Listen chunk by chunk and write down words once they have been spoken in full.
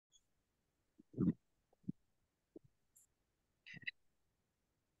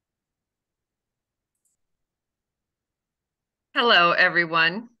Hello,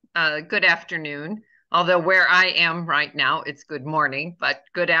 everyone. Good afternoon. Although where I am right now, it's good morning, but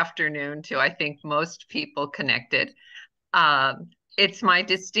good afternoon to I think most people connected. It's my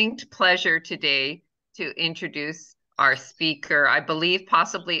distinct pleasure today to introduce our speaker. I believe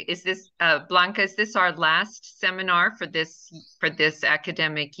possibly is this Blanca, is this our last seminar for this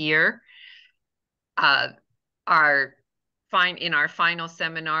academic year? Uh, our in our final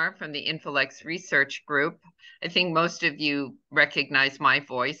seminar from the Infolex Research Group. I think most of you recognize my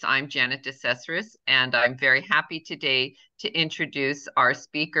voice. I'm Janet DeCesris, and I'm very happy today to introduce our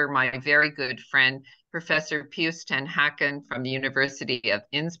speaker, my very good friend, Professor Pius ten Hacken from the University of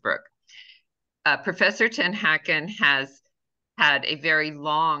Innsbruck. Professor ten Hacken has had a very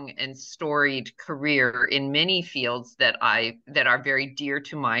long and storied career in many fields that are very dear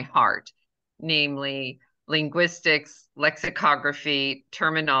to my heart, namely linguistics, lexicography,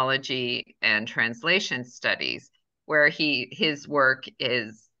 terminology, and translation studies, where his work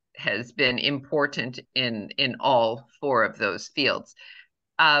has been important in all four of those fields.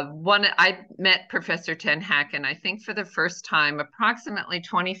 I met Professor ten Hacken, I think, for the first time approximately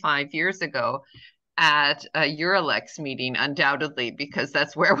 25 years ago at a Euralex meeting, undoubtedly, because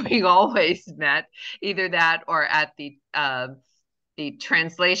that's where we always met, either that or at the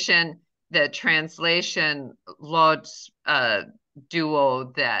translation Lodz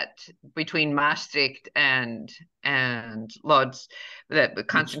duo that between Maastricht and Lodz that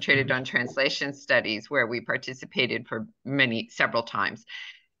concentrated on translation studies, where we participated for several times.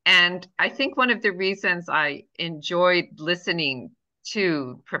 And I think one of the reasons I enjoyed listening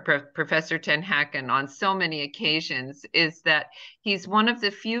to Professor ten Hacken on so many occasions is that he's one of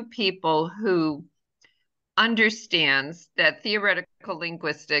the few people who understands that theoretical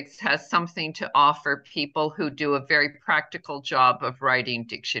linguistics has something to offer people who do a very practical job of writing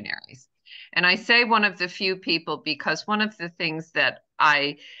dictionaries. And I say one of the few people because one of the things that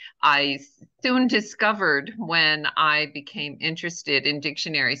I soon discovered when I became interested in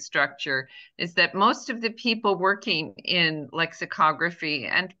dictionary structure is that most of the people working in lexicography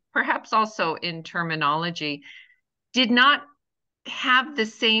and perhaps also in terminology did not have the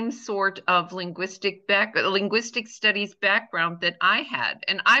same sort of linguistic studies background that I had.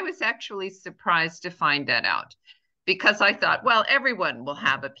 And I was actually surprised to find that out because I thought, well, everyone will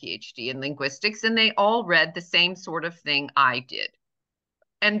have a PhD in linguistics and they all read the same sort of thing I did.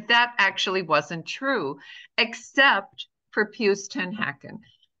 And that actually wasn't true, except for Pius ten Hacken,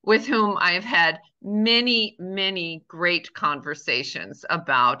 with whom I've had many, many great conversations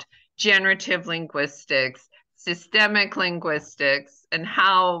about generative linguistics, systemic linguistics, and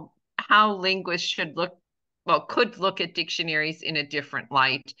how linguists could look at dictionaries in a different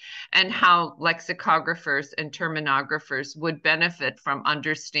light, and how lexicographers and terminographers would benefit from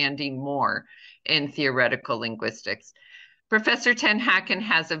understanding more in theoretical linguistics. Professor ten Hacken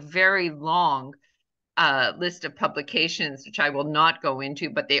has a very long list of publications, which I will not go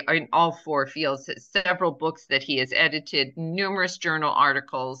into, but they are in all four fields. Several books that he has edited, numerous journal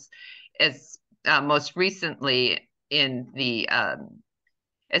articles, as most recently in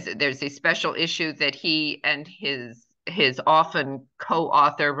as there's a special issue that he and his often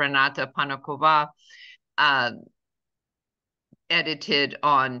co-author Renata Panakova uh, edited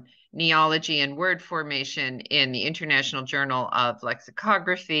on neology and word formation in the International Journal of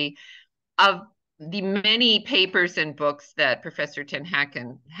Lexicography. Of the many papers and books that Professor ten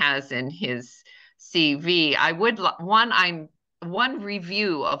Hacken has in his CV, one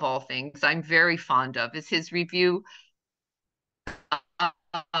review of all things I'm very fond of is his review of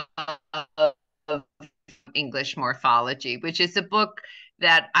English morphology, which is a book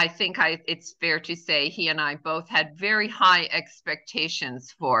that I think it's fair to say he and I both had very high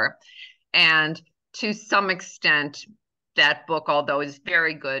expectations for. And to some extent, that book, although is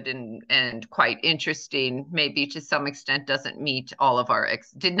very good and quite interesting, maybe to some extent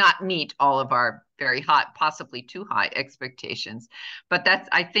did not meet all of our very high, possibly too high expectations. But that's,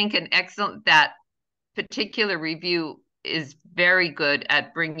 I think, that particular review is very good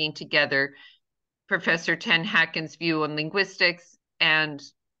at bringing together Professor ten Hacken's view on linguistics and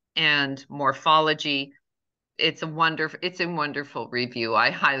morphology. It's a wonderful review.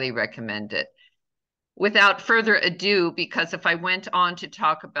 I highly recommend it. Without further ado, because if I went on to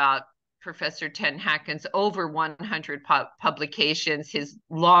talk about Professor ten Hacken's over 100 publications, his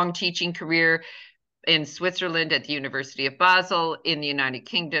long teaching career in Switzerland at the University of Basel, in the United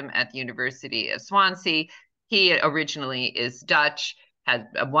Kingdom at the University of Swansea. He originally is Dutch, had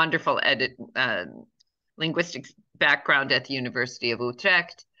a wonderful linguistics background at the University of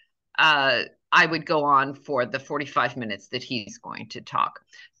Utrecht. I would go on for the 45 minutes that he's going to talk.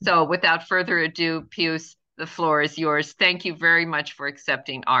 So without further ado, Pius, the floor is yours. Thank you very much for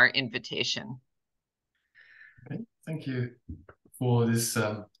accepting our invitation. Okay, thank you for this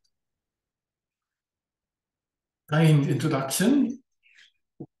kind introduction.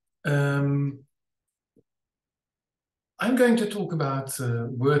 I'm going to talk about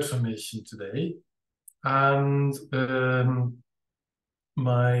word formation today, and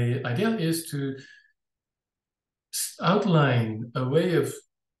my idea is to outline a way of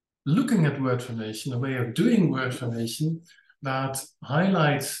looking at word formation, a way of doing word formation that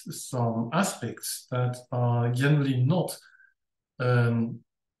highlights some aspects that are generally not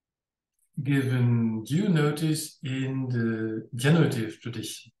given due notice in the generative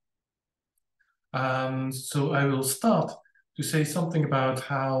tradition. And so I will start to say something about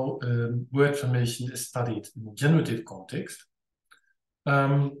how word formation is studied in a generative context.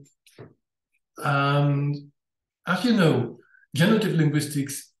 And as you know, generative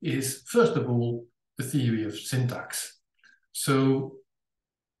linguistics is, first of all, the theory of syntax. So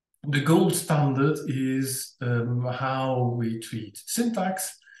the gold standard is how we treat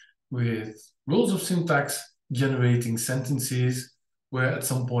syntax, with rules of syntax generating sentences where at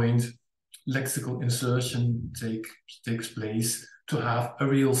some point lexical insertion takes place to have a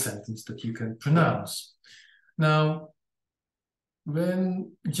real sentence that you can pronounce. Now,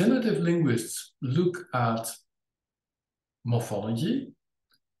 when generative linguists look at morphology,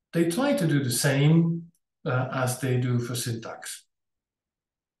 they try to do the same as they do for syntax.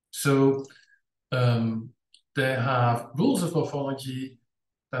 So they have rules of morphology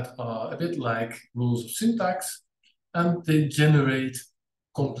that are a bit like rules of syntax, and they generate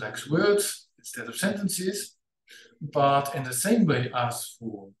complex words instead of sentences. But in the same way as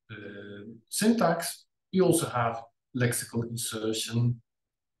for syntax, we also have lexical insertion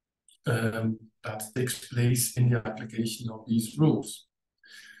that takes place in the application of these rules.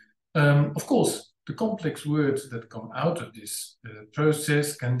 Of course, the complex words that come out of this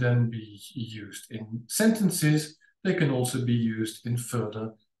process can then be used in sentences. They can also be used in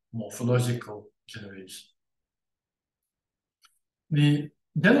further morphological generation. The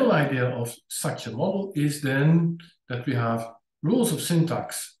general idea of such a model is then that we have rules of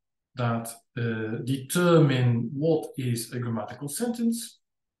syntax that determine what is a grammatical sentence,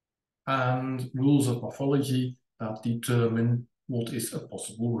 and rules of morphology that determine what is a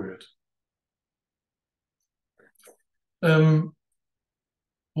possible word.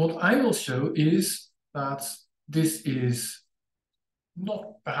 What I will show is that this is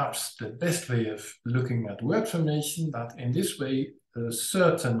not perhaps the best way of looking at word formation, that in this way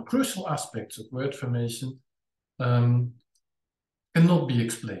certain crucial aspects of word formation cannot be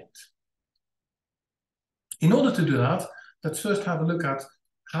explained. In order to do that, let's first have a look at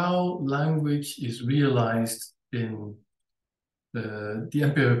how language is realized in the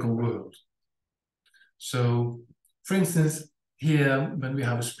empirical world. So, for instance, here when we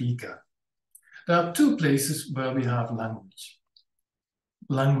have a speaker, there are two places where we have language.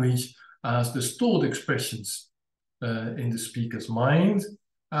 Language as the stored expressions in the speaker's mind,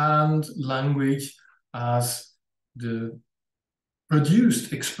 and language as the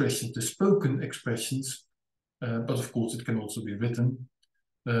produced expressions, the spoken expressions, but of course it can also be written,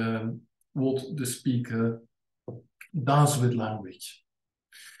 what the speaker does with language.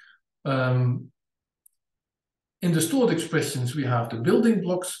 In the stored expressions, we have the building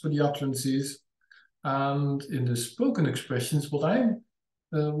blocks for the utterances, and in the spoken expressions, what I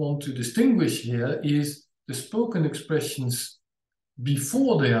want to distinguish here is the spoken expressions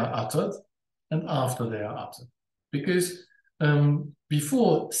before they are uttered and after they are uttered. Because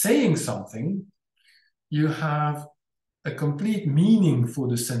before saying something, you have a complete meaning for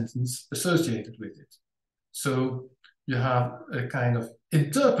the sentence associated with it. So you have a kind of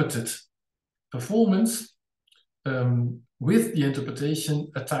interpreted performance with the interpretation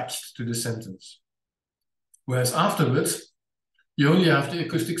attached to the sentence. Whereas afterwards, you only have the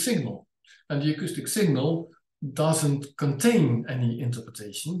acoustic signal. And the acoustic signal doesn't contain any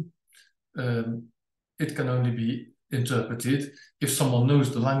interpretation. It can only be interpreted if someone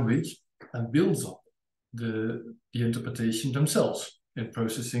knows the language and builds up the interpretation themselves in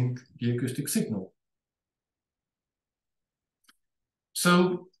processing the acoustic signal.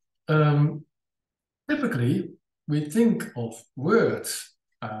 So typically, we think of words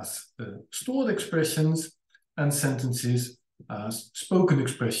as stored expressions and sentences as spoken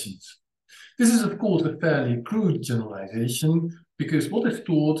expressions. This is, of course, a fairly crude generalization, because what is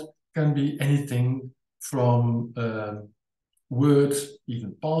stored can be anything from words,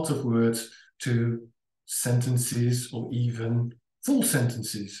 even parts of words, to sentences or even full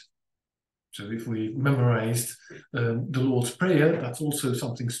sentences. So if we memorized the Lord's Prayer, that's also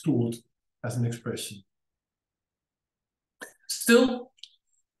something stored as an expression. Still,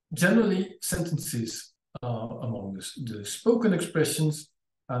 generally, sentences are among the spoken expressions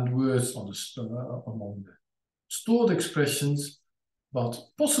and words on among the stored expressions, but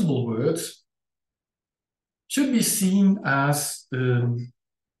possible words should be seen as in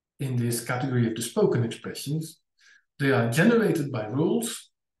this category of the spoken expressions. They are generated by rules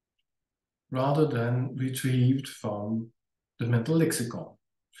rather than retrieved from the mental lexicon.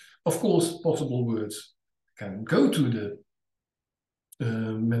 Of course, possible words can go to the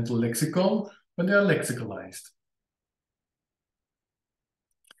mental lexicon when they are lexicalized.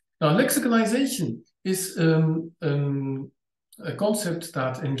 Now, lexicalization is a concept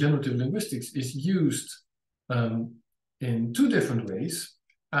that in generative linguistics is used in two different ways,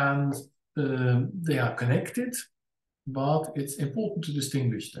 and they are connected, but it's important to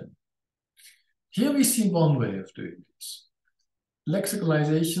distinguish them. Here we see one way of doing this.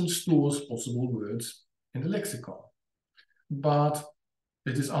 Lexicalization stores possible words in the lexicon, but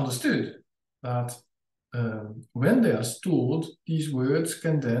it is understood that when they are stored, these words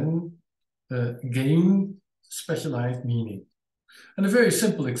can then gain specialized meaning. And a very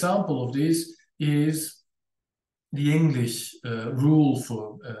simple example of this is the English rule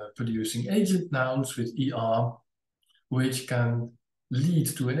for producing agent nouns with ER, which can lead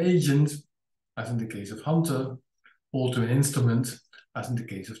to an agent, as in the case of hunter, or to an instrument, as in the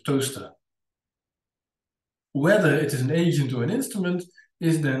case of toaster. Whether it is an agent or an instrument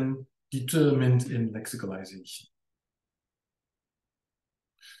is then determined in lexicalization.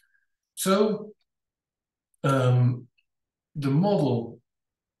 So the model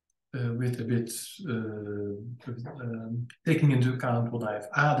with a bit taking into account what I've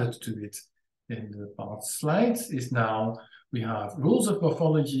added to it in the past slides is now we have rules of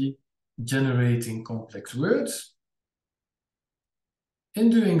morphology generating complex words.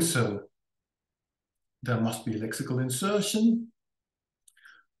 In doing so, there must be lexical insertion.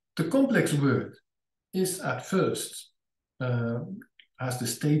 The complex word is at first has the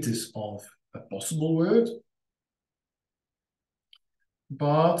status of a possible word,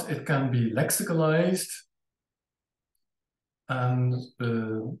 but it can be lexicalized and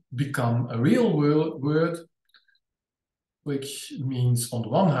become a real word, which means on the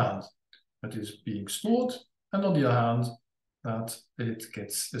one hand that is being stored, and on the other hand that it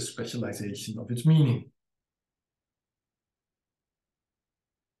gets a specialization of its meaning.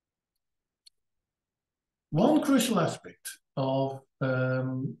 One crucial aspect of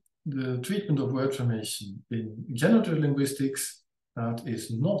the treatment of word formation in generative linguistics that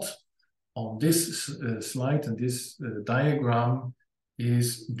is not on this slide and this diagram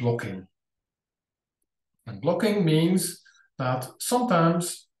is blocking. And blocking means that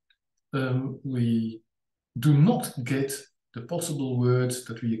sometimes we do not get the possible words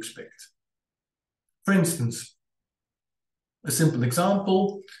that we expect. For instance, a simple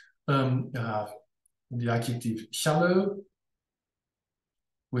example, you have the adjective shallow,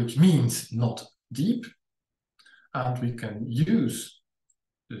 which means not deep, and we can use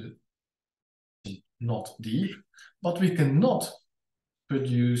the not deep, but we cannot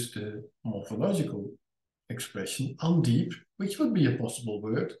produce the morphological expression undeep, which would be a possible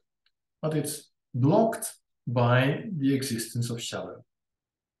word, but it's blocked by the existence of shallow.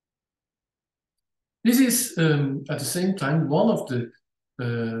 This is at the same time one of the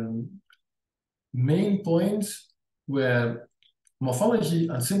main points where morphology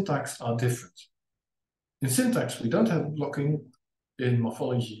and syntax are different. In syntax, we don't have blocking. In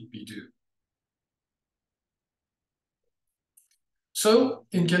morphology, we do. So,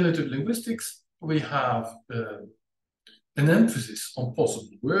 in generative linguistics, we have an emphasis on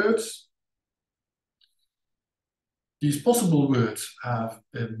possible words. These possible words have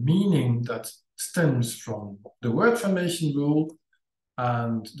a meaning that stems from the word formation rule,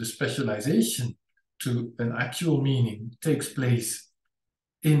 and the specialization to an actual meaning takes place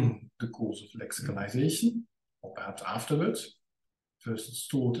in the course of lexicalization, or perhaps afterwards. First it's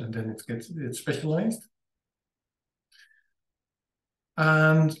stored and then it's specialized.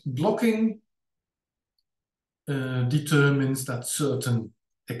 And blocking determines that certain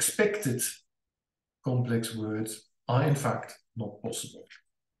expected complex words are in fact not possible.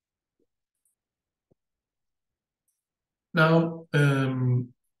 Now,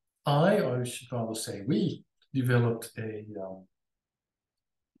 or I should rather say we, developed a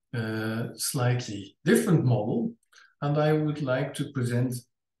slightly different model, and I would like to present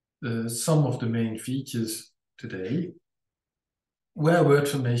some of the main features today, where word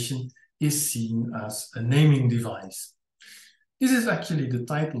formation is seen as a naming device. This is actually the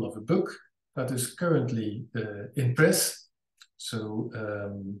title of a book that is currently in press. So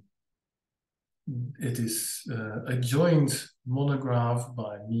it is a joint monograph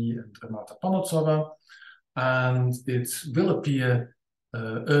by me and Renata Panotsova, and it will appear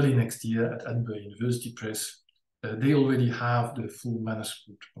early next year at Edinburgh University Press. They already have the full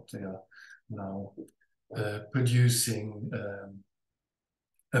manuscript, but they are now producing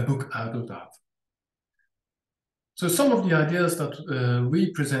a book out of that. So some of the ideas that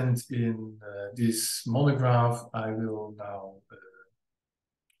we present in this monograph, I will now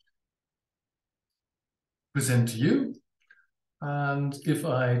present to you. And if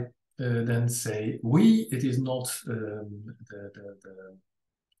I then say we, it is not the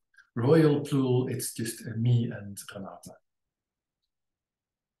royal plural, it's just me and Renata.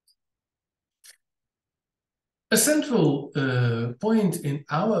 A central point in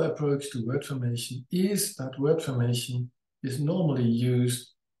our approach to word formation is that word formation is normally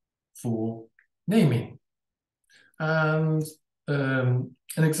used for naming. And an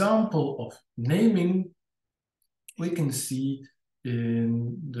example of naming we can see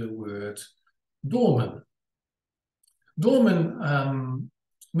in the word doorman. Doorman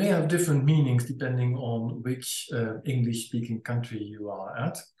may have different meanings depending on which English-speaking country you are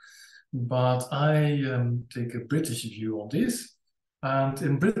at. But I take a British view on this. And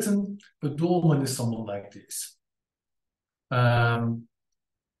in Britain, a doorman is someone like this.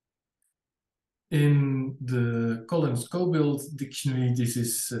 In the Collins-Cobild dictionary, this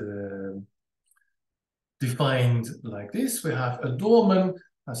is defined like this. We have a doorman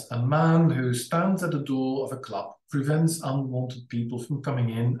as a man who stands at the door of a club, prevents unwanted people from coming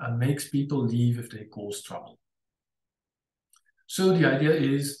in, and makes people leave if they cause trouble. So the idea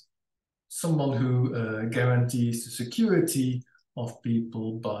is someone who guarantees the security of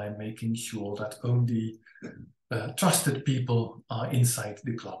people by making sure that only trusted people are inside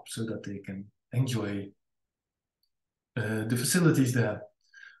the club so that they can enjoy the facilities there.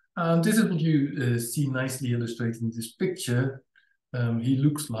 And this is what you see nicely illustrated in this picture. He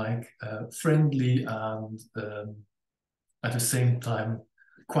looks like friendly and at the same time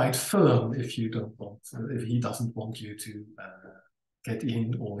quite firm if you don't want, if he doesn't want you to get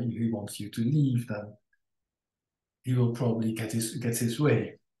in, or he wants you to leave, then he will probably get his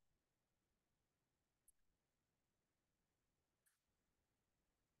way.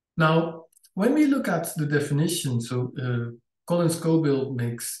 Now, when we look at the definition, so Collins-Cobild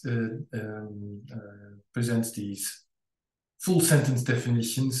presents these full sentence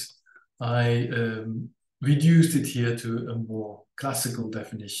definitions. I reduced it here to a more classical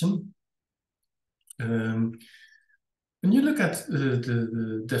definition. When you look at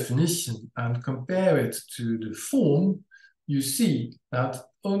the definition and compare it to the form, you see that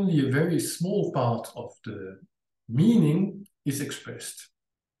only a very small part of the meaning is expressed.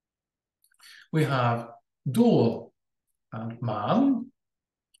 We have door and man,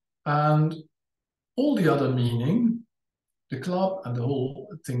 and all the other meaning, the club and the whole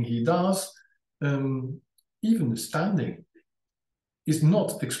thing he does, even the standing, is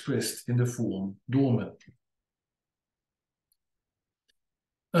not expressed in the form doorman.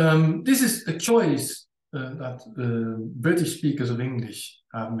 This is a choice that British speakers of English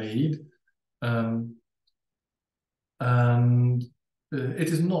have made, and it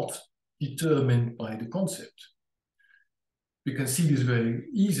is not determined by the concept. We can see this very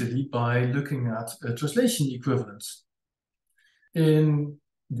easily by looking at translation equivalents. In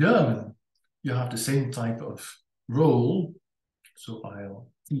German, you have the same type of role, so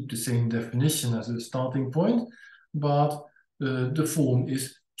I'll keep the same definition as a starting point, but the form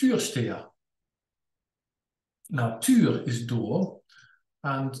is Türsteher. Now, Tür is door,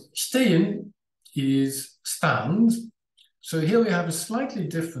 and stehen is stand. So here we have a slightly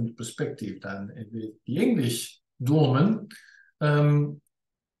different perspective than with the English doorman.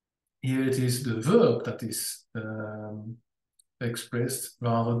 Here it is the verb that is expressed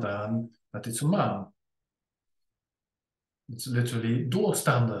rather than that it's a man. It's literally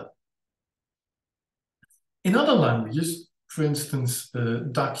doorstander. In other languages, for instance,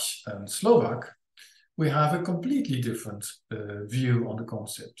 Dutch and Slovak, we have a completely different view on the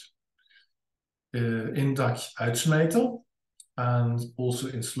concept. In Dutch, uitsmijter, and also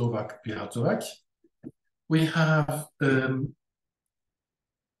in Slovak, vyhazovač, we have the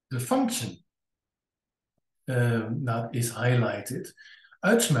function that is highlighted.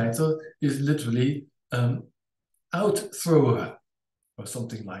 Uitsmijter is literally out thrower or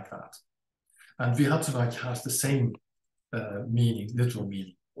something like that. And vyhazovač has the same meaning, literal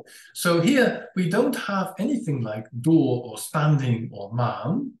meaning. So here we don't have anything like door or standing or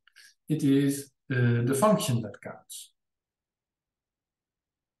man. It is the function that counts.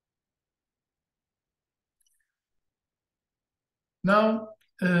 Now,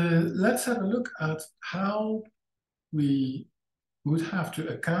 let's have a look at how we would have to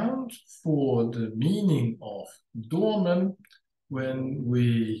account for the meaning of doorman when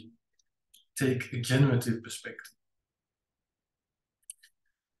we take a generative perspective.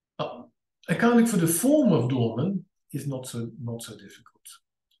 Accounting for the form of doorman is not so difficult.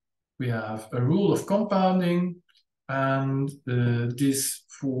 We have a rule of compounding, and this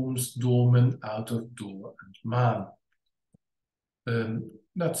forms doorman out of door and man.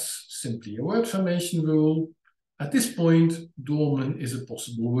 That's simply a word formation rule. At this point, doorman is a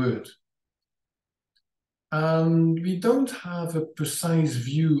possible word. And we don't have a precise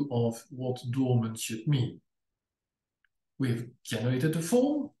view of what doorman should mean. We've generated a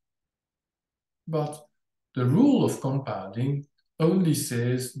form, but the rule of compounding only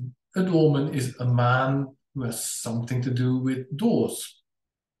says a doorman is a man who has something to do with doors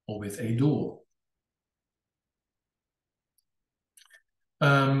or with a door.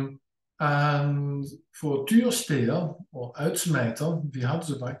 And for tuursteer or uitsmijter,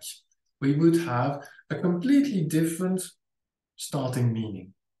 vihadzewatch, we would have a completely different starting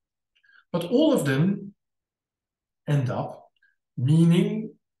meaning. But all of them end up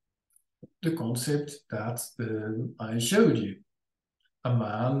meaning the concept that I showed you. A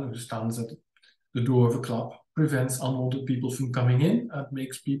man who stands at the door of a club prevents unwanted people from coming in and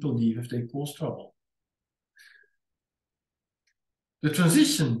makes people leave if they cause trouble. The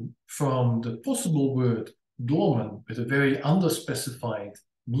transition from the possible word doorman with a very underspecified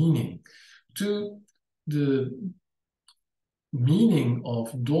meaning to the meaning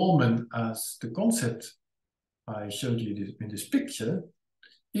of doorman as the concept I showed you in this picture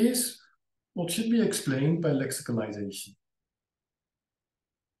is what should be explained by lexicalization.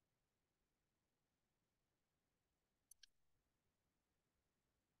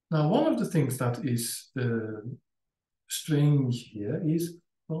 Now, one of the things that is strange here is,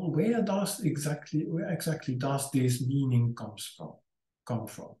 well, where exactly does this meaning come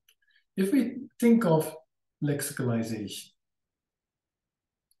from? If we think of lexicalization,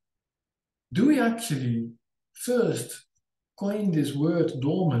 do we actually first coin this word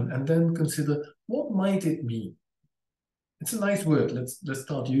doorman and then consider what might it mean? It's a nice word. Let's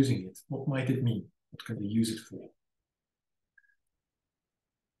start using it. What might it mean? What can we use it for?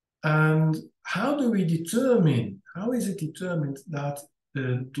 And how do we determine, how is it determined that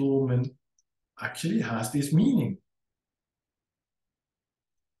the doorman actually has this meaning?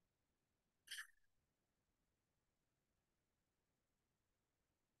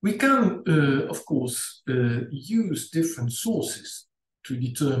 We can, of course, use different sources to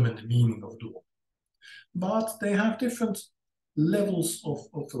determine the meaning of doorman, but they have different levels of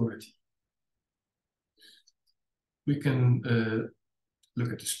authority. We can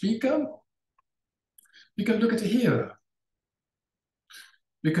look at the speaker. We can look at the hearer.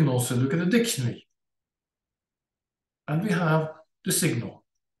 We can also look at the dictionary. And we have the signal.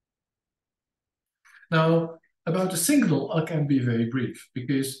 Now, about the signal, I can be very brief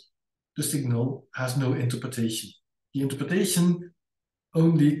because the signal has no interpretation. The interpretation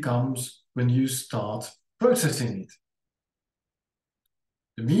only comes when you start processing it.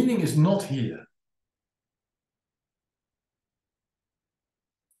 The meaning is not here.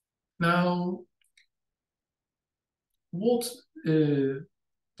 Now, what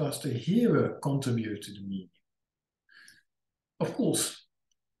does the hearer contribute to the meaning? Of course,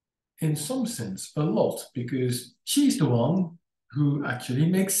 in some sense, a lot, because she's the one who actually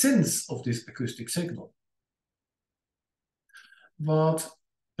makes sense of this acoustic signal. But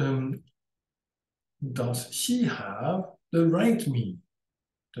does she have the right meaning?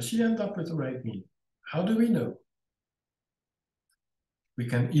 Does she end up with the right meaning? How do we know? We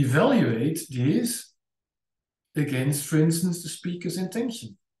can evaluate this against, for instance, the speaker's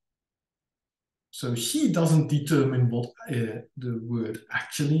intention. So she doesn't determine what the word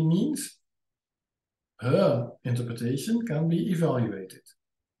actually means. Her interpretation can be evaluated.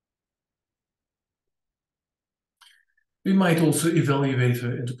 We might also evaluate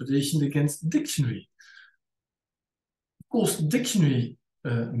her interpretation against dictionary. Of course, dictionary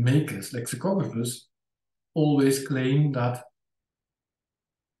makers, lexicographers, always claim that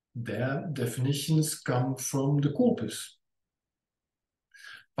their definitions come from the corpus.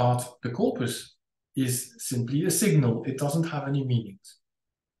 But the corpus is simply a signal. It doesn't have any meanings.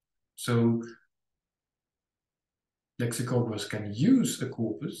 So lexicographers can use a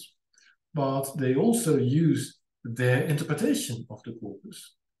corpus, but they also use their interpretation of the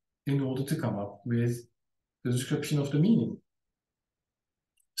corpus in order to come up with the description of the meaning.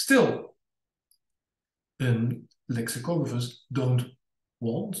 Still, lexicographers don't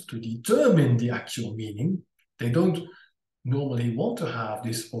want to determine the actual meaning. They don't normally want to have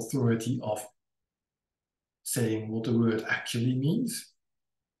this authority of saying what the word actually means.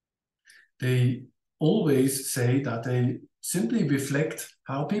 They always say that they simply reflect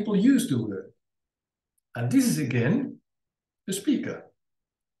how people use the word. And this is again the speaker.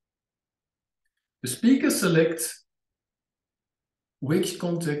 The speaker selects which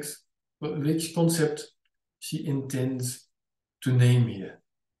concept she intends to name here.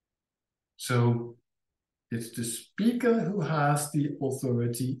 So it's the speaker who has the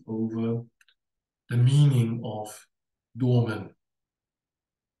authority over the meaning of doorman.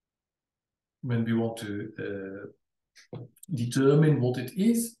 When we want to determine what it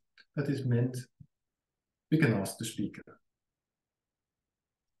is that is meant, we can ask the speaker.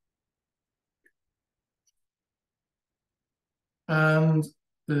 And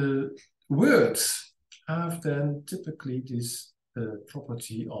the words have then typically this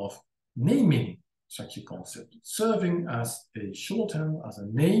property of naming such a concept, serving as a shorthand, as a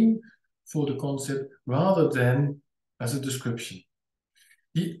name for the concept, rather than as a description.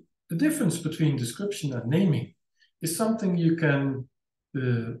 The difference between description and naming is something you can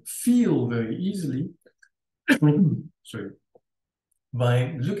feel very easily sorry,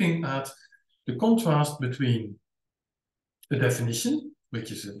 by looking at the contrast between a definition,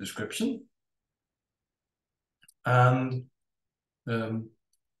 which is a description, and a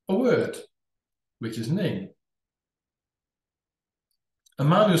word, which is name. A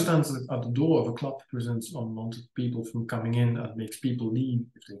man who stands at the door of a club prevents unwanted people from coming in and makes people leave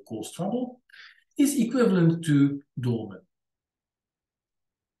if they cause trouble is equivalent to doorman.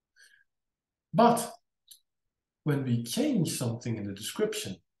 But when we change something in the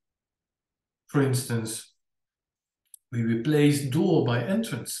description, for instance, we replace door by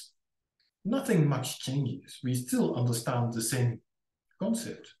entrance, nothing much changes. We still understand the same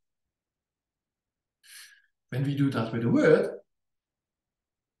concept. When we do that with a word,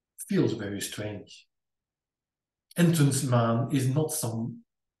 it feels very strange. Entrance man is not some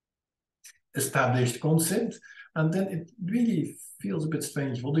established concept, and then it really feels a bit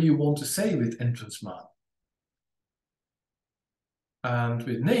strange. What do you want to say with entrance man? And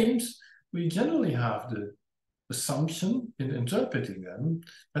with names, we generally have the assumption in interpreting them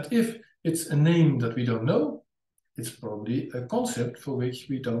that if it's a name that we don't know, it's probably a concept for which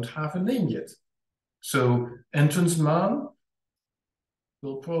we don't have a name yet. So entrance man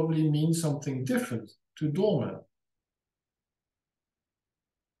will probably mean something different to doorman.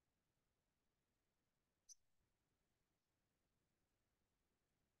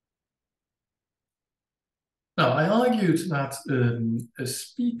 Now, I argued that the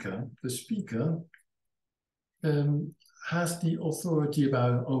speaker has the authority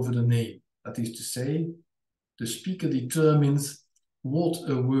over the name. That is to say, the speaker determines what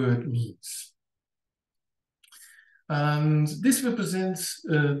a word means. And this represents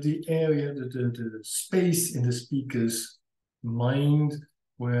the area, the space in the speaker's mind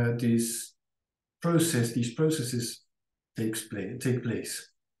where these processes take place.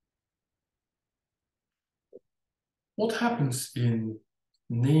 What happens in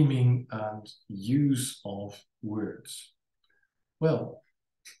naming and use of words? Well,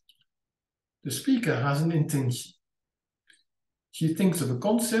 the speaker has an intention. She thinks of a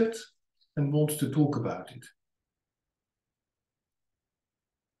concept and wants to talk about it.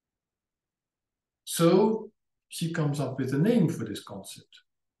 So she comes up with a name for this concept.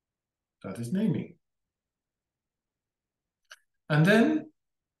 That is naming. And then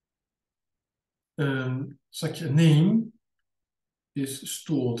such a name is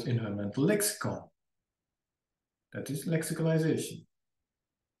stored in her mental lexicon. That is lexicalization.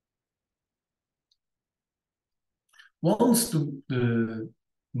 Once the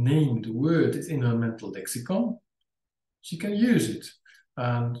name, the word is in her mental lexicon, she can use it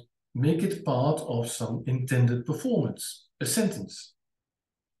and make it part of some intended performance, a sentence.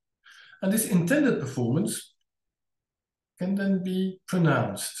 And this intended performance can then be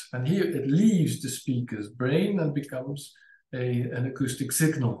pronounced. And here it leaves the speaker's brain and becomes an acoustic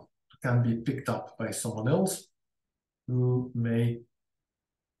signal. It can be picked up by someone else who may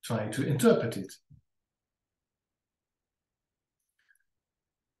try to interpret it.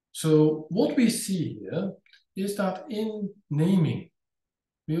 So what we see here is that in naming,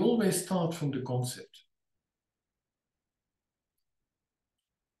 we always start from the concept.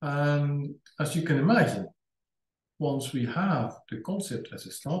 And as you can imagine, once we have the concept as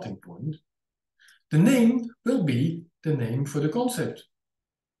a starting point, the name will be the name for the concept.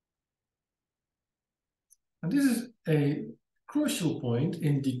 And this is a crucial point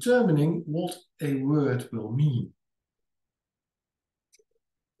in determining what a word will mean.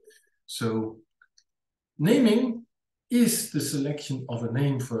 So, naming is the selection of a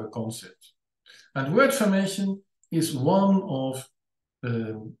name for a concept. And word formation is one of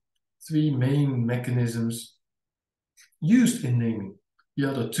three main mechanisms used in naming. The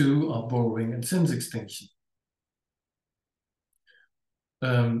other two are borrowing and sense extension.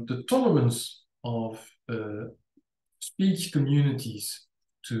 The tolerance of speech communities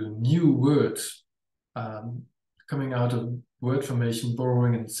to new words coming out of word formation,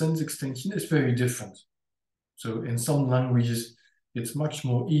 borrowing, and sense extension is very different. So in some languages, it's much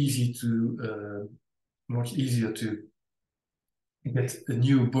easier to get a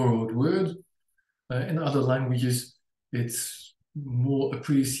new borrowed word. In other languages, it's more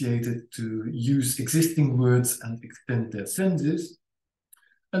appreciated to use existing words and extend their senses.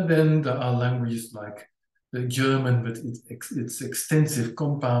 And then there are languages like the German with its extensive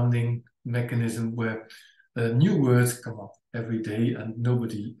compounding mechanism where new words come up every day and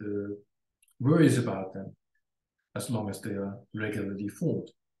nobody worries about them as long as they are regularly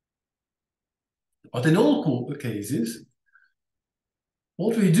formed. But in all cases,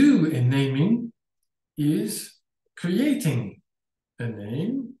 what we do in naming is creating a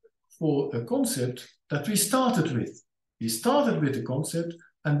name for a concept that we started with. We started with a concept,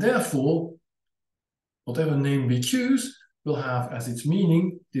 and therefore, whatever name we choose will have as its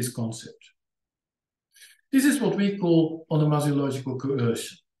meaning this concept. This is what we call onomasiological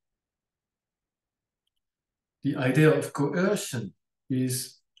coercion. The idea of coercion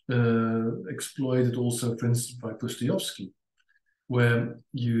is exploited also, for instance, by Dostoevsky, where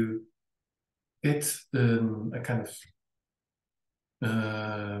you get a kind of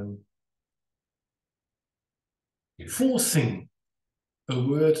forcing a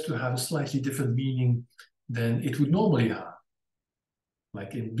word to have a slightly different meaning than it would normally have.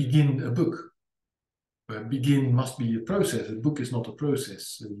 Like in begin a book, where begin must be a process. A book is not a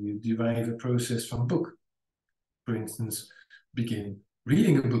process. So you derive a process from book. For instance, begin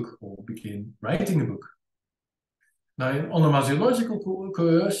reading a book or begin writing a book. Now, in onomasiological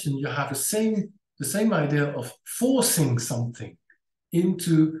coercion, you have the same idea of forcing something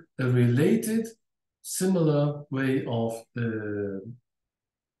into a related, similar way of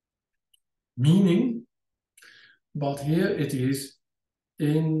meaning, but here it is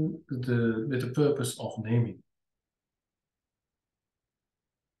with the purpose of naming.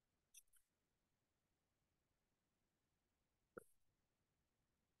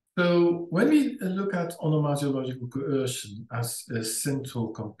 So when we look at onomasiological coercion as a central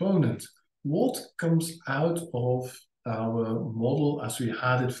component, what comes out of our model as we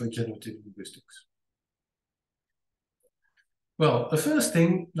had it for generative linguistics? Well, the first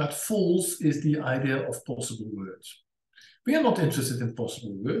thing that falls is the idea of possible words. We are not interested in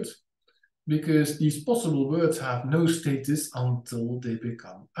possible words because these possible words have no status until they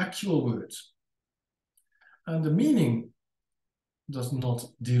become actual words. And the meaning does not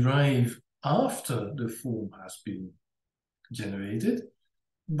derive after the form has been generated,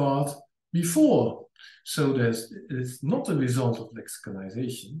 but before. So it's not a result of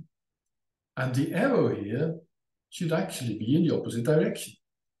lexicalization. And the arrow here should actually be in the opposite direction.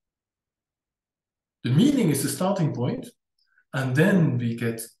 The meaning is the starting point, and then we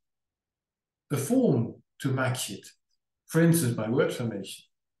get a form to match it, for instance, by word formation.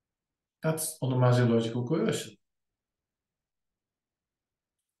 That's onomasiological coercion.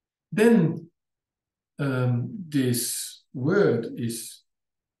 Then this word is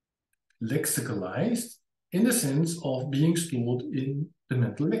lexicalized in the sense of being stored in the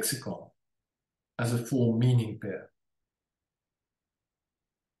mental lexicon as a form-meaning pair.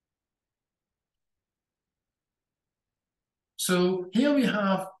 So here we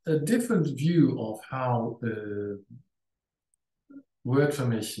have a different view of how word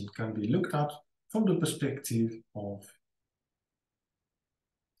formation can be looked at from the perspective of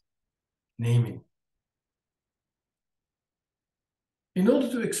naming. In order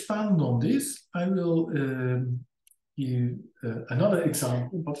to expand on this, I will give another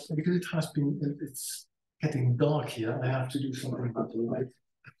example, but because it's getting dark here, I have to do something about the light.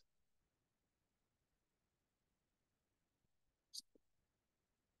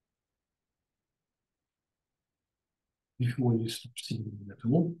 Before you stop seeing it at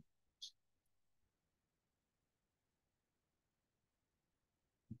all.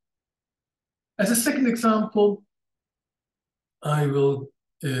 As a second example, I will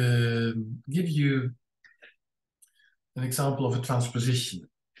give you an example of a transposition.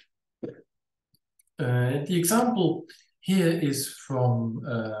 The example here is from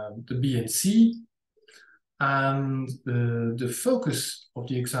the BNC, and the focus of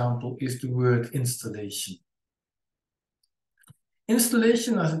the example is the word installation.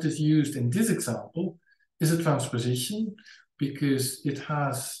 Installation, as it is used in this example, is a transposition because it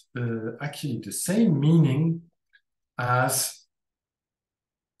has actually the same meaning as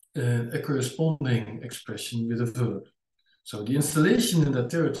a corresponding expression with a verb. So the installation in that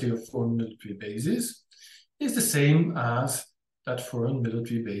territory of foreign military bases is the same as that foreign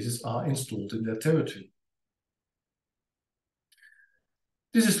military bases are installed in their territory.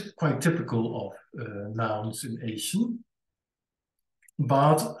 This is quite typical of nouns in Asian,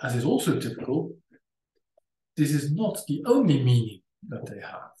 but as is also typical, this is not the only meaning that they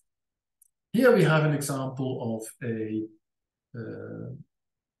have. Here we have an example of a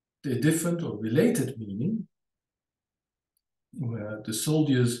different or related meaning, where the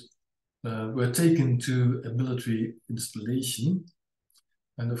soldiers were taken to a military installation,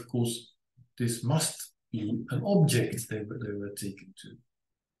 and of course this must be an object they were taken to.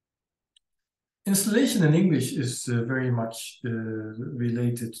 Installation in English is very much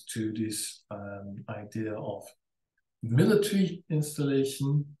related to this idea of military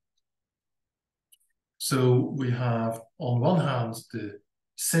installation. So we have on one hand the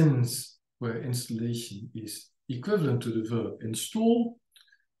sense where installation is equivalent to the verb install,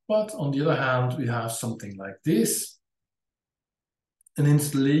 but on the other hand we have something like this, an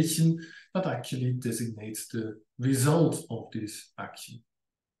installation that actually designates the result of this action.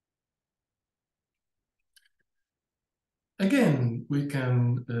 Again, we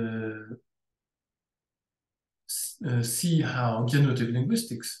can see how generative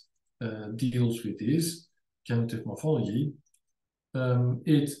linguistics deals with this, generative morphology. In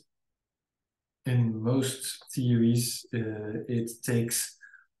most theories, it takes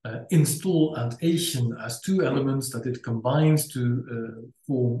install and ation as two elements that it combines to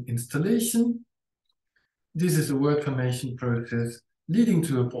form installation. This is a word formation process leading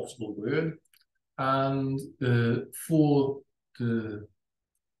to a plausible word. And for the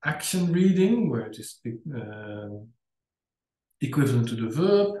action reading, where it is equivalent to the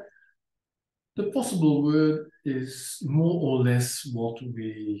verb, the possible word is more or less what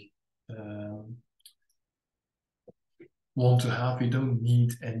we want to have. We don't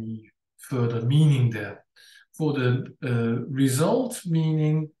need any further meaning there. For the result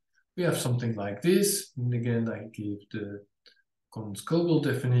meaning, we have something like this. And again, I give the Common-Scoville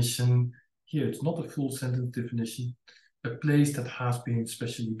definition. Here it's not a full sentence definition. A place that has been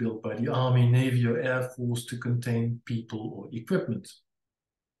specially built by the Army, Navy, or Air Force to contain people or equipment.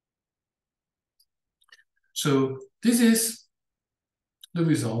 So this is the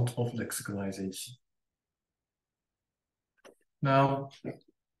result of lexicalization. Now,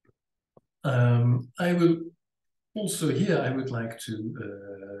 I will also here, I would like to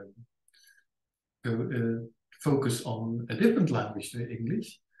focus on a different language than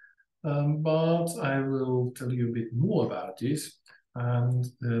English. But I will tell you a bit more about this and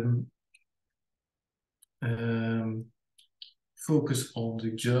focus on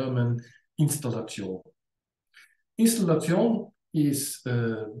the German Installation. Installation is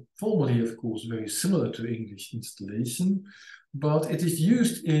formally, of course, very similar to English installation, but it is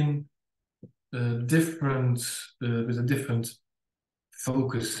used in with a different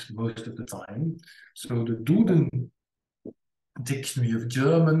focus most of the time. So the Duden Dictionary of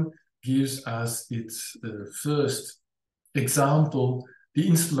German gives as its first example the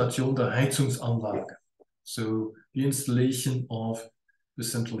Installation der Heizungsanlage. So the installation of the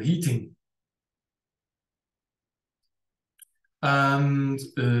central heating. And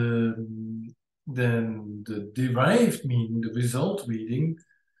then the derived meaning, the result reading,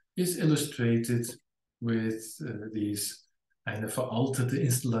 is illustrated with these eine veraltete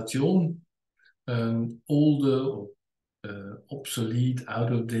Installation, older or obsolete,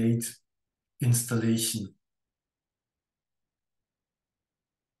 out-of-date installation.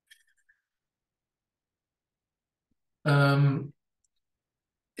 In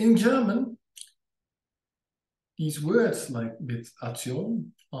German, these words like with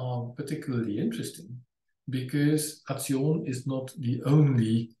Ation are particularly interesting because Ation is not the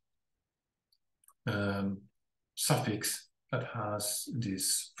only suffix that has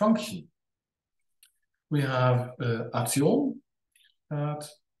this function. We have Ation that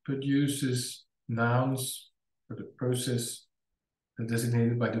produces nouns for the process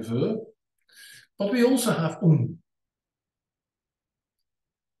designated by the verb, but we also have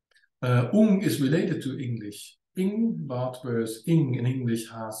is related to English, ing, but whereas ing in English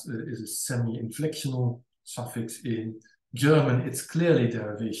is a semi-inflectional suffix, in German it's clearly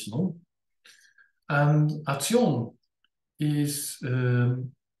derivational. And Ation is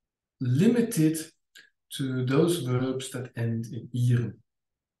limited to those verbs that end in ieren.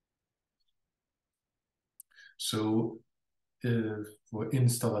 So For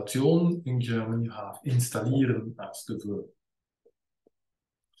Installation, in German, you have installieren as the verb.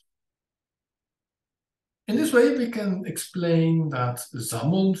 In this way, we can explain that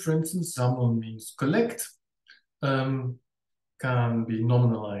sammeln, for instance, sammeln means collect, can be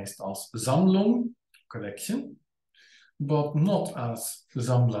nominalized as Sammlung, collection, but not as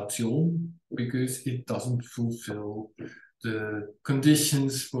Sammlation, because it doesn't fulfill the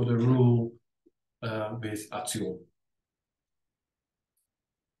conditions for the rule with Action.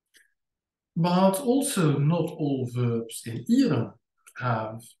 But also not all verbs in ieren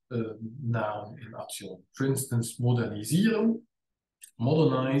have a noun in Action. For instance, modernisieren,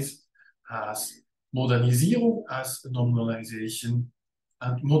 modernize, has modernisierung as a nominalization,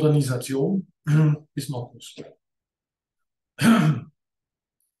 and modernisation is not possible.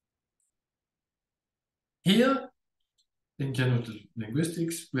 Here, in generative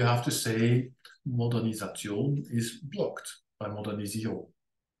linguistics, we have to say modernisation is blocked by modernisierung.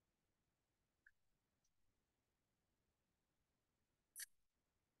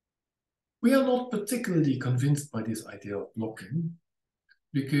 We are not particularly convinced by this idea of blocking,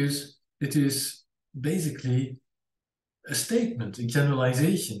 because it is basically a statement, a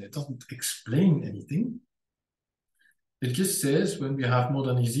generalization. It doesn't explain anything. It just says when we have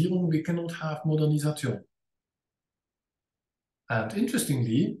modernisierung, we cannot have modernisation. And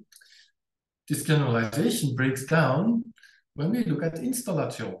interestingly, this generalization breaks down when we look at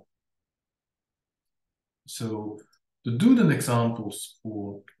installation. So the Duden examples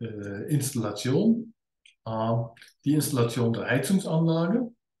for installation are the installation der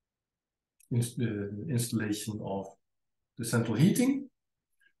Heizungsanlage, the installation of the central heating,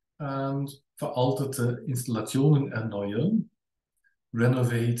 and veraltete Installationen erneuern,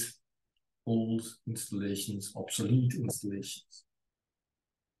 renovate old installations, obsolete installations.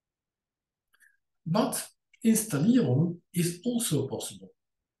 But installierung is also possible.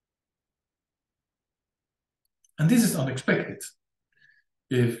 And this is unexpected.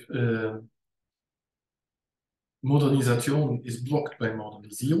 If modernisation is blocked by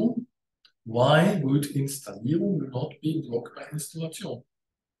modernisierung, why would installierung not be blocked by installation?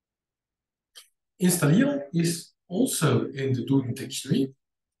 Installierung is also in the Duden dictionary.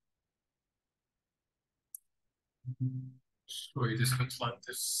 Sorry, this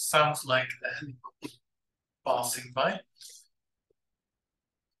sounds like a helicopter passing by.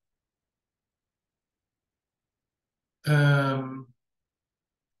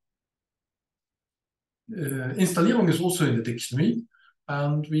 Installierung is also in the dictionary,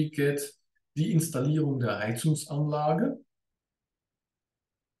 and we get die Installierung der Heizungsanlage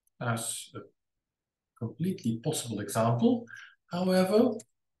as a completely possible example. However,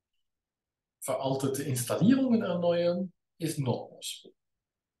 veraltete Installierungen erneuern is not possible.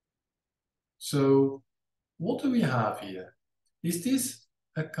 So, what do we have here? Is this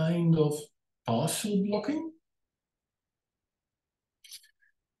a kind of partial blocking?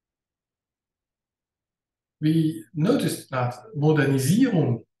 We noticed that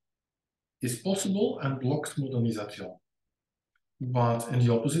modernisierung is possible and blocks modernisation. But in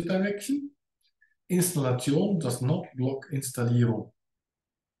the opposite direction, installation does not block installierung.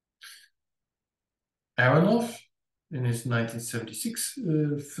 Aronoff, in his 1976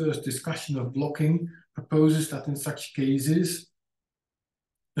 first discussion of blocking, proposes that in such cases,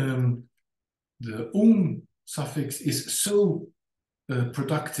 the suffix is so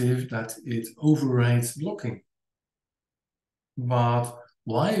productive that it overrides blocking. But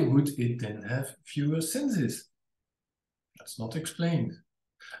why would it then have fewer senses? That's not explained.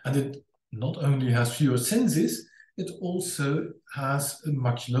 And it not only has fewer senses, it also has a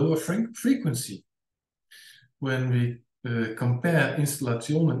much lower frequency. When we compare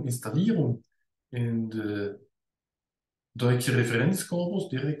Installation and Installierung in the Deutsche Referenzkorpus,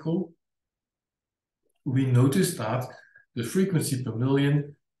 DRECO, we notice that the frequency per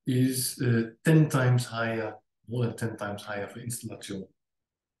million is 10 times higher, more than 10 times higher for Installation.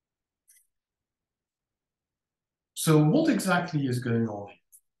 So what exactly is going on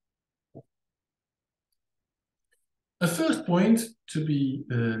here? A first point to be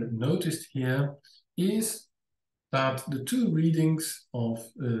noticed here is that the two readings of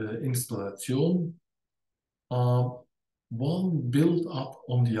Installation are one built up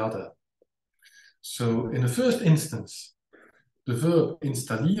on the other. So in the first instance, the verb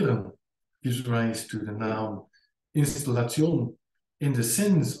installieren gives rise to the noun Installation in the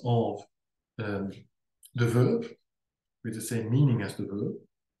sense of the verb, with the same meaning as the verb.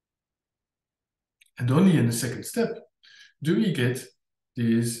 And only in the second step do we get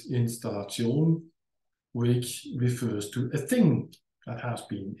this Installation, which refers to a thing that has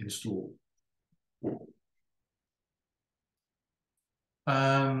been installed.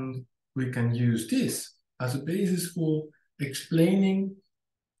 And we can use this as a basis for explaining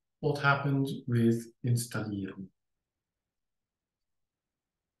what happened with installeren.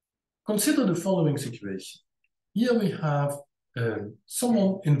 Consider the following situation. Here we have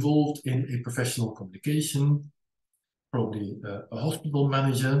someone involved in a professional communication, probably a hospital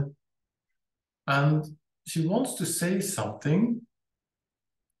manager, and she wants to say something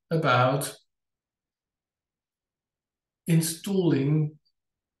about installing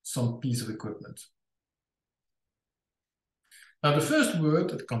some piece of equipment. Now, the first word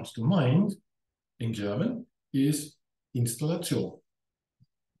that comes to mind in German is Installation.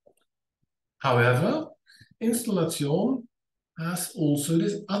 However, Installation has also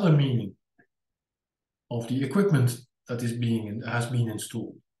this other meaning of the equipment that has been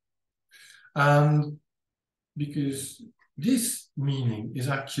installed. And because this meaning is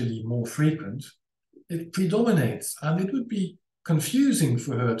actually more frequent, it predominates, and it would be confusing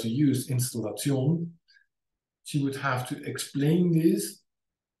for her to use Installation. She would have to explain this,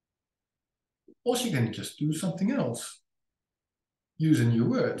 or she can just do something else. Use a new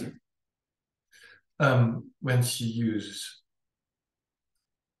word. When she uses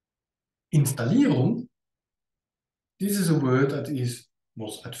Installierung, this is a word that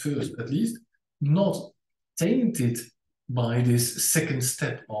was at first at least not tainted by this second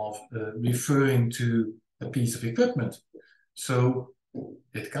step of referring to a piece of equipment. So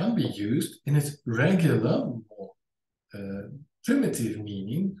it can be used in its regular, more primitive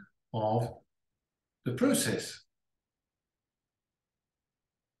meaning of the process.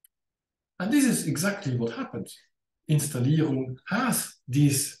 And this is exactly what happens. Installierung has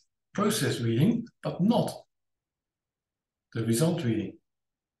this process reading, but not the result reading.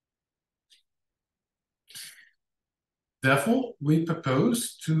 Therefore, we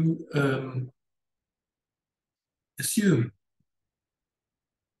propose to assume.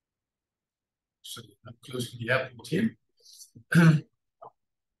 So I'm closing the airport here.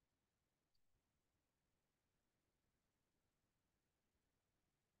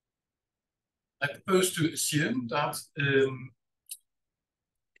 I propose to assume that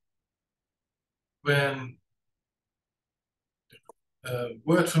when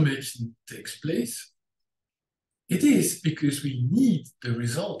word formation takes place, it is because we need the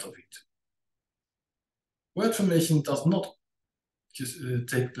result of it. Word formation does not just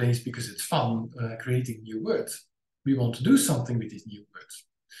take place because it's fun creating new words. We want to do something with these new words.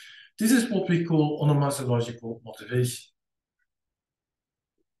 This is what we call onomasiological motivation.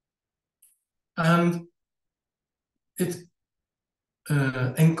 And it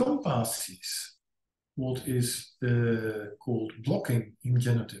encompasses what is called blocking in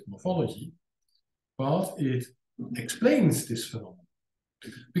generative morphology, but it explains this phenomenon.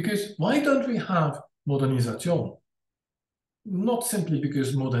 Because why don't we have modernisation? Not simply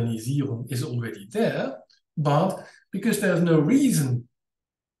because modernisierung is already there, but because there's no reason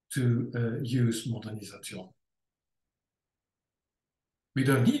to use modernisation. We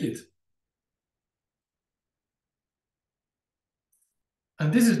don't need it.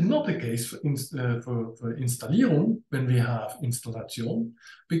 And this is not the case for Installierung when we have Installation,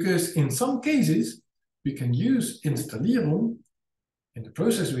 because in some cases we can use Installierung in the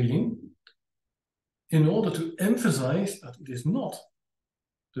process reading in order to emphasize that it is not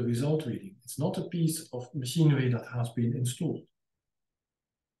the result reading. It's not a piece of machinery that has been installed.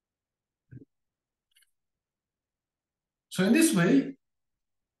 So in this way,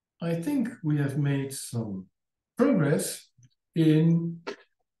 I think we have made some progress in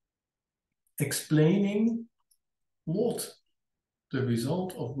explaining what the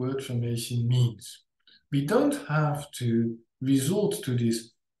result of word formation means. We don't have to resort to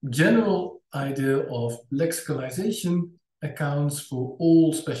this general idea of lexicalization accounts for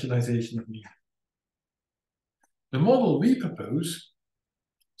all specialization of meaning. The model we propose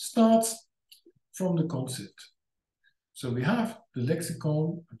starts from the concept. So we have the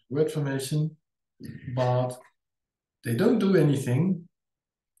lexicon and word formation, but they don't do anything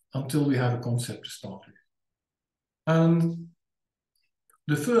until we have a concept to start with. And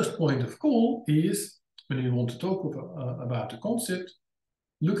the first point of call is, when you want to talk about a concept,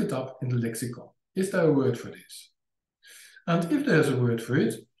 look it up in the lexicon. Is there a word for this? And if there's a word for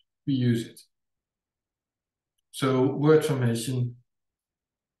it, we use it. So word formation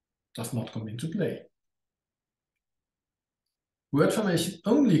does not come into play. Word formation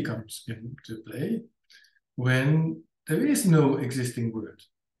only comes into play when there is no existing word.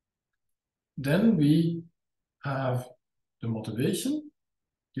 Then we have the motivation,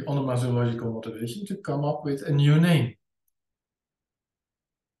 the onomasiological motivation, to come up with a new name.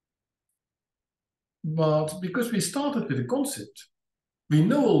 But because we started with a concept, we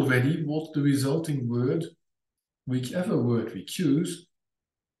know already what the resulting word, whichever word we choose,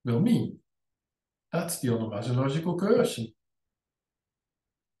 will mean. That's the onomasiological coercion.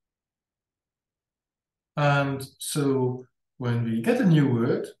 And so when we get a new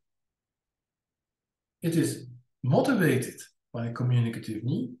word, it is motivated by communicative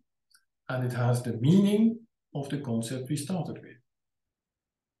need, and it has the meaning of the concept we started with.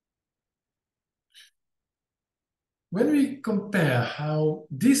 When we compare how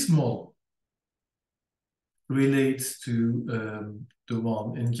this model relates to the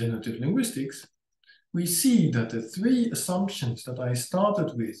one in generative linguistics, we see that the three assumptions that I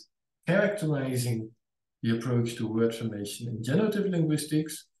started with characterizing the approach to word formation in generative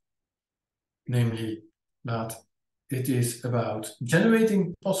linguistics, namely that it is about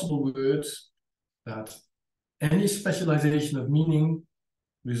generating possible words, that any specialization of meaning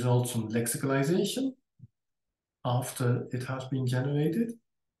results from lexicalization after it has been generated,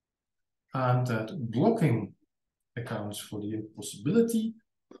 and that blocking accounts for the impossibility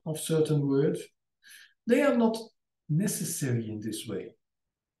of certain words. They are not necessary in this way.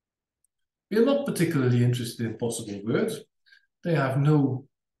 We are not particularly interested in possible words. They have no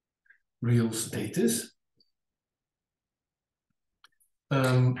real status.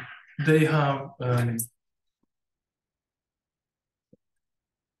 They have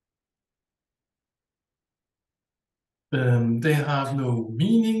no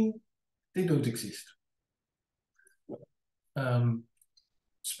meaning. They don't exist.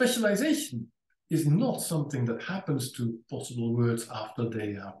 Specialization is not something that happens to possible words after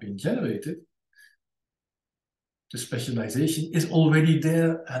they have been generated. The specialization is already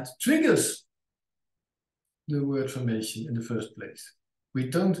there and triggers the word formation in the first place. We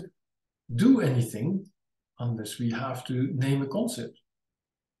don't do anything unless we have to name a concept.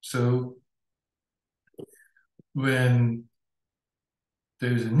 So when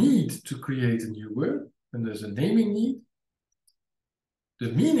there's a need to create a new word, when there's a naming need,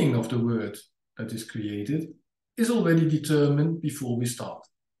 the meaning of the word that is created is already determined before we start.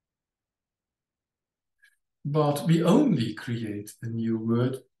 But we only create a new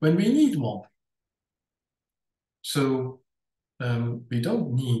word when we need one. So we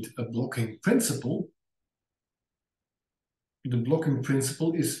don't need a blocking principle. The blocking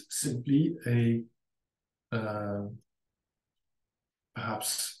principle is simply a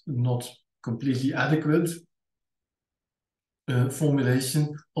perhaps not completely adequate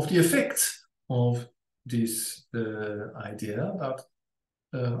formulation of the effects of this idea that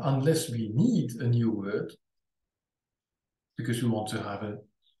unless we need a new word, because we want to have a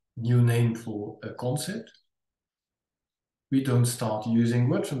new name for a concept, we don't start using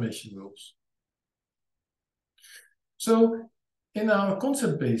word formation rules. So in our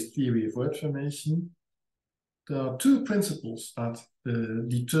concept-based theory of word formation, there are two principles that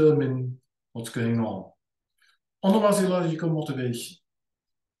determine what's going on. Onomasiological motivation.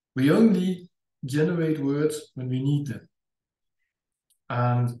 We only generate words when we need them.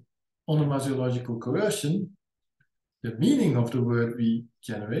 And onomasiological coercion, the meaning of the word we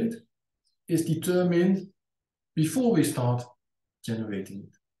generate, is determined before we start generating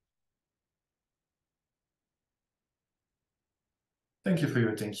it. Thank you for your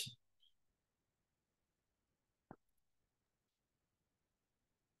attention.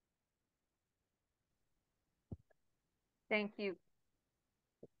 Thank you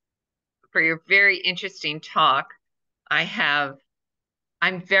for your very interesting talk. I'm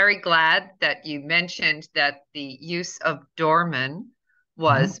very glad that you mentioned that the use of doorman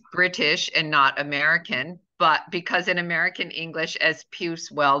was British and not American, but because in American English, as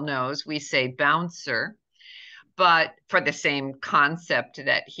Puce well knows, we say bouncer, but for the same concept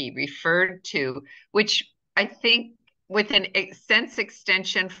that he referred to, which I think with an sense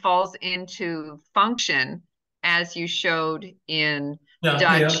extension falls into function, as you showed in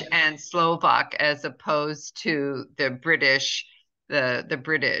Dutch and Slovak, as opposed to the British, the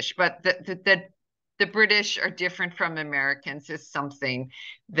British. But the British are different from Americans is something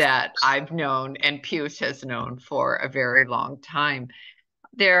that I've known and Puce has known for a very long time.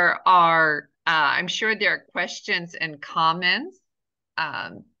 There are, I'm sure there are questions and comments.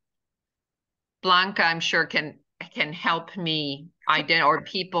 Blanca, I'm sure can help me or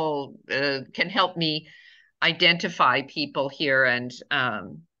people can help me identify people here and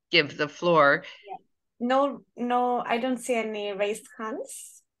give the floor. Yeah. No, I don't see any raised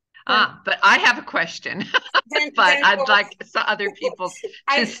hands. But I have a question. But I'd like some other people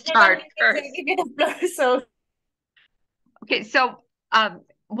to start first. Give you the floor, so. Okay, so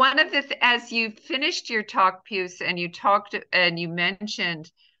one of the as you finished your talk, Puce, and you talked and you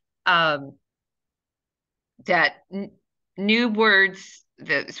mentioned that new words,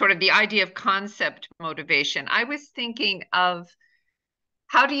 the sort of the idea of concept motivation, I was thinking of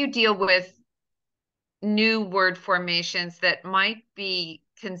how do you deal with new word formations that might be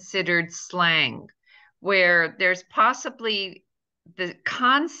considered slang, where there's possibly the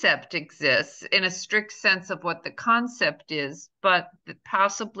concept exists in a strict sense of what the concept is, but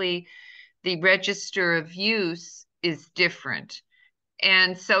possibly the register of use is different.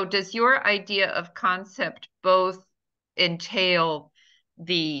 And so, does your idea of concept both entail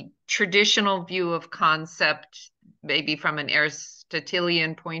the traditional view of concept, maybe from an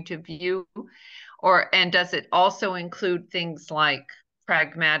Aristotelian point of view, and does it also include things like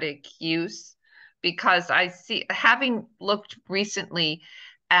pragmatic use? Because I see, having looked recently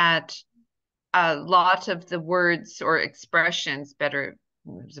at a lot of the words or expressions, there's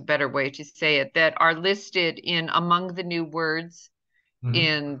a better way to say it, that are listed in among the new words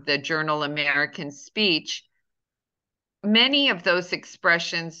in the journal American Speech, many of those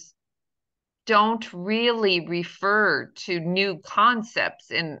expressions don't really refer to new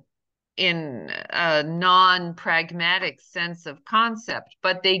concepts in a non-pragmatic sense of concept,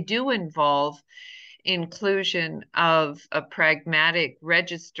 but they do involve inclusion of a pragmatic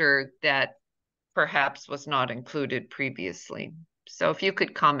register that perhaps was not included previously. So if you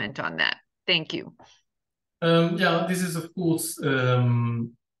could comment on that. Thank you. Yeah, this is of course a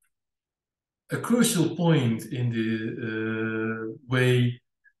crucial point in the way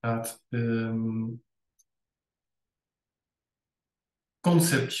that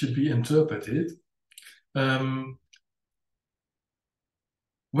concept should be interpreted. When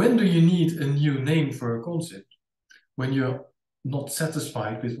do you need a new name for a concept? When you're not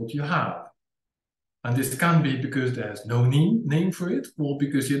satisfied with what you have. And this can be because there's no name for it, or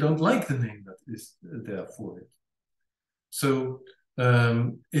because you don't like the name that is there for it. So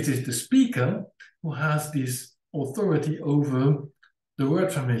it is the speaker who has this authority over the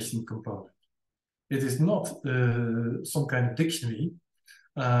word formation component. It is not some kind of dictionary.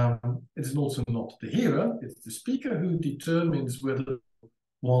 It is also not the hearer. It's the speaker who determines whether you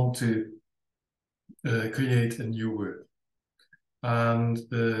want to create a new word. And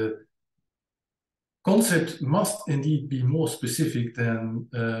the concept must indeed be more specific than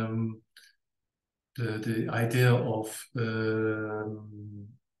the idea of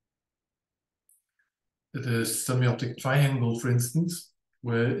the semiotic triangle, for instance,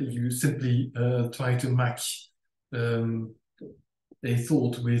 where you simply try to match a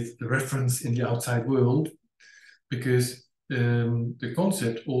thought with a reference in the outside world, because the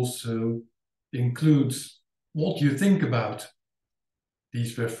concept also includes what you think about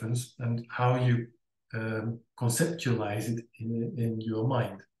these references and how you conceptualize it in your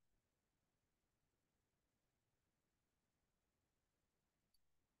mind.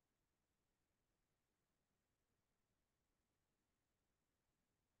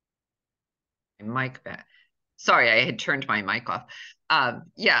 Mic back. Sorry, I had turned my mic off.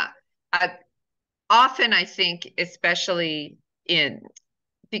 Yeah, often I think, especially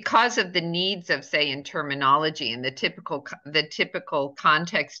because of the needs of, say, in terminology and the typical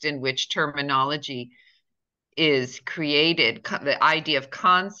context in which terminology is created, the idea of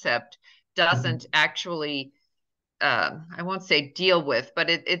concept doesn't actually, I won't say deal with,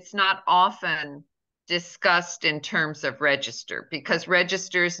 but it's not often discussed in terms of register, because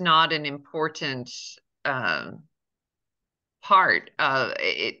register is not an important part.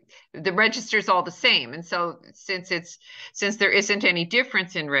 The register is all the same, and so since there isn't any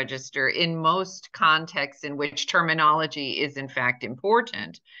difference in register in most contexts in which terminology is in fact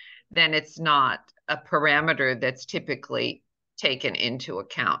important, then it's not a parameter that's typically taken into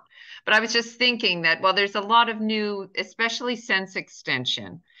account. But I was just thinking that, well, there's a lot of new, especially sense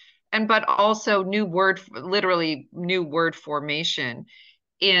extension, but also literally new word formation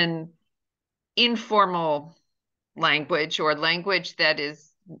in informal language, or language that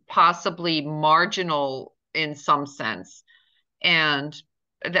is possibly marginal in some sense. And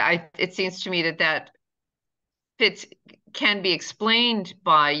it seems to me that can be explained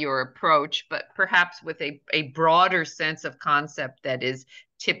by your approach, but perhaps with a broader sense of concept that is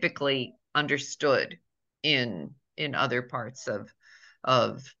typically understood in other parts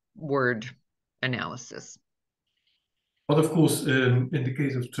of word analysis. But of course, in the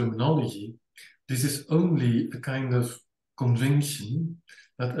case of terminology, this is only a kind of convention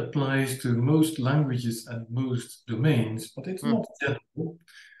that applies to most languages and most domains, but it's not general.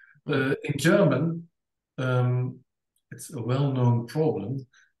 In German, it's a well-known problem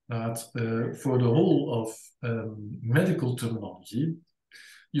that for the whole of medical terminology,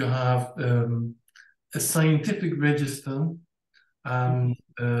 you have a scientific register and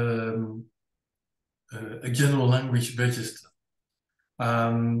a general language register.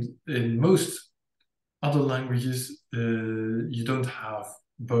 And in most other languages, you don't have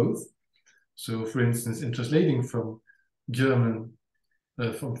both. So, for instance, in translating from German,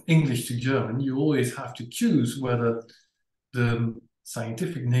 from English to German, you always have to choose whether the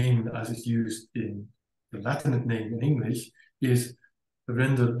scientific name as it's used in the Latinate name in English is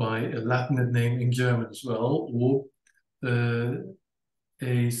rendered by a Latinate name in German as well, or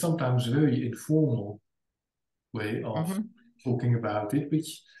a sometimes very informal way of talking about it,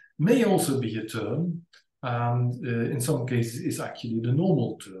 which may also be a term, and in some cases is actually the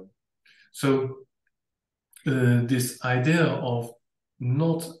normal term. So this idea of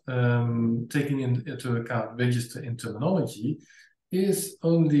not taking into account register in terminology is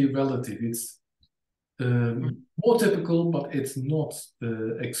only relative. It's more typical, but it's not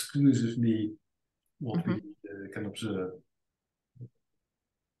exclusively what we can observe.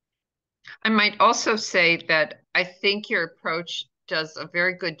 I might also say that I think your approach does a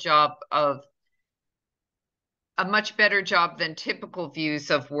very good job of a much better job than typical views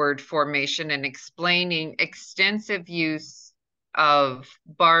of word formation and explaining extensive use of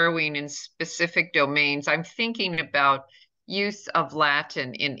borrowing in specific domains. I'm thinking about use of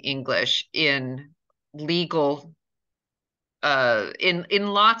Latin in English in legal, in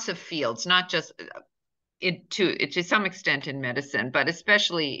lots of fields, not just to some extent in medicine, but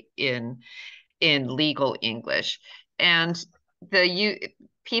especially in legal English. And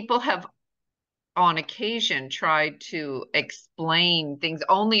people have on occasion tried to explain things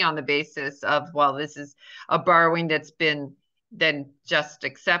only on the basis of, well, this is a borrowing that's been then just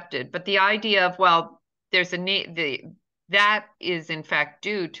accepted. But the idea of, well, there's a name, that is in fact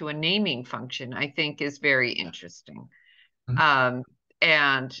due to a naming function, I think is very interesting.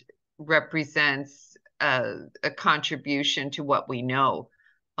 And represents a contribution to what we know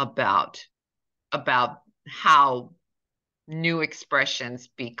about how new expressions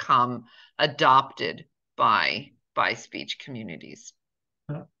become adopted by speech communities.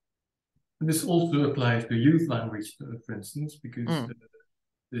 This also applies to youth language, for instance, because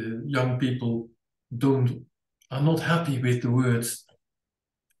young people are not happy with the words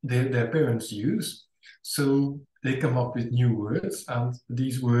their parents use, so they come up with new words, and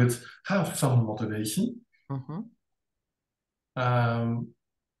these words have some motivation.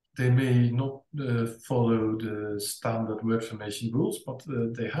 They may not follow the standard word formation rules, but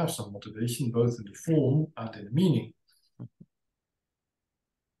they have some motivation both in the form and in the meaning.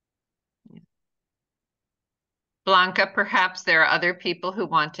 Blanca, perhaps there are other people who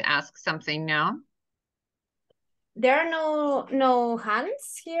want to ask something now. There are no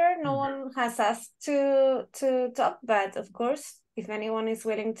hands here. No one has asked to talk, but of course, if anyone is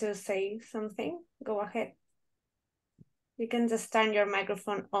willing to say something, go ahead. You can just turn your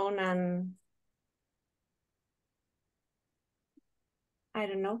microphone on and I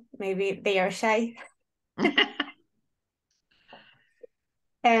don't know, maybe they are shy.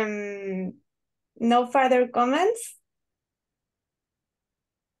 No further comments?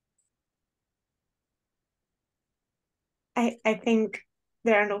 I think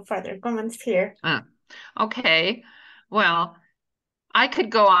there are no further comments here. Okay. Well, I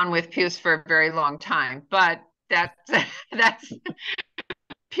could go on with Pius for a very long time, but that's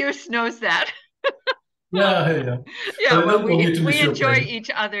Pius knows that. Yeah. Yeah, well, we enjoy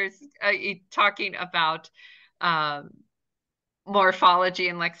each other's talking about morphology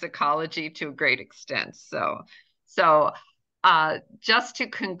and lexicology to a great extent. So just to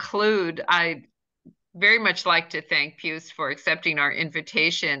conclude, I very much like to thank Pius for accepting our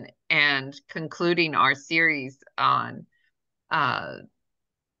invitation and concluding our series on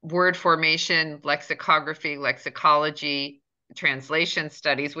word formation, lexicography, lexicology, translation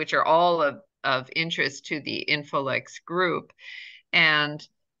studies, which are all of interest to the InfoLex group. And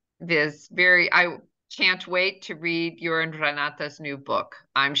I can't wait to read your and Renata's new book.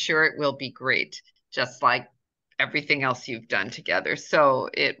 I'm sure it will be great, just like everything else you've done together. So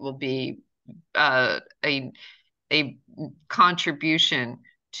it will be a contribution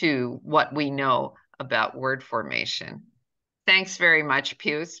to what we know about word formation. Thanks very much,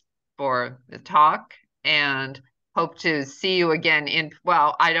 Pius, for the talk, and hope to see you again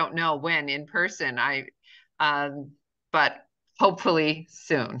well, I don't know when in person, but hopefully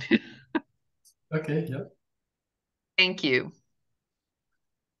soon. Okay, yeah. Thank you.